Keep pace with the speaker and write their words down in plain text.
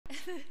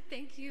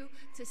Thank you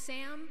to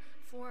Sam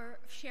for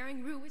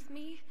sharing Rue with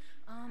me.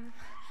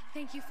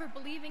 Thank you for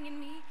believing in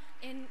me,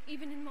 and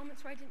even in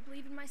moments where I didn't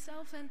believe in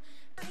myself. And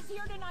is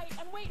here tonight.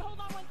 And wait, hold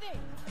on one thing.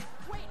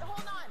 Wait,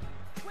 hold on.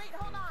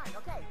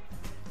 Okay.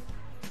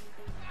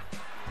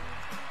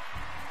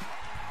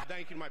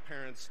 Thank you to my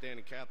parents, Stan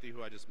and Kathy,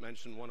 who I just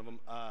mentioned, one of them.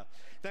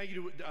 Thank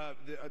you to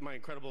our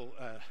incredible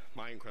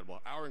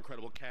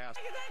cast.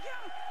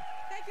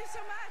 Thank you so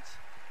much.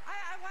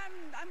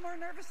 I'm more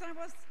nervous than I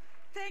was.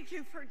 Thank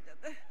you for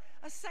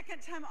a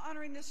second time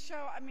honoring this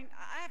show. I mean,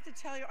 I have to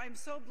tell you, I'm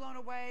so blown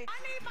away.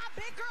 I need my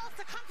big girls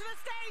to come to the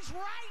stage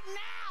right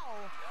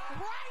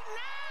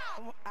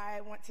now.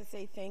 I want to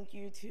say thank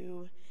you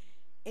to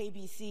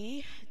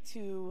ABC,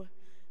 to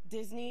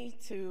Disney,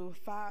 to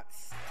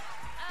Fox.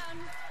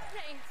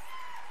 Thanks.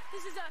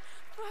 This is a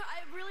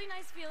really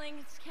nice feeling.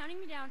 It's counting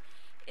me down.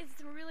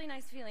 It's a really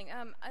nice feeling.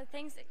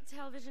 Thanks to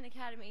Television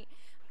Academy.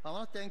 I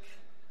want to thank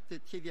the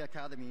TV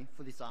Academy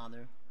for this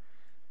honor.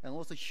 And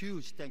also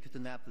huge thank you to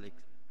Netflix,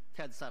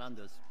 Ted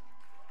Sarandos.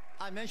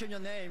 I mentioned your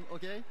name,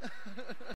 okay?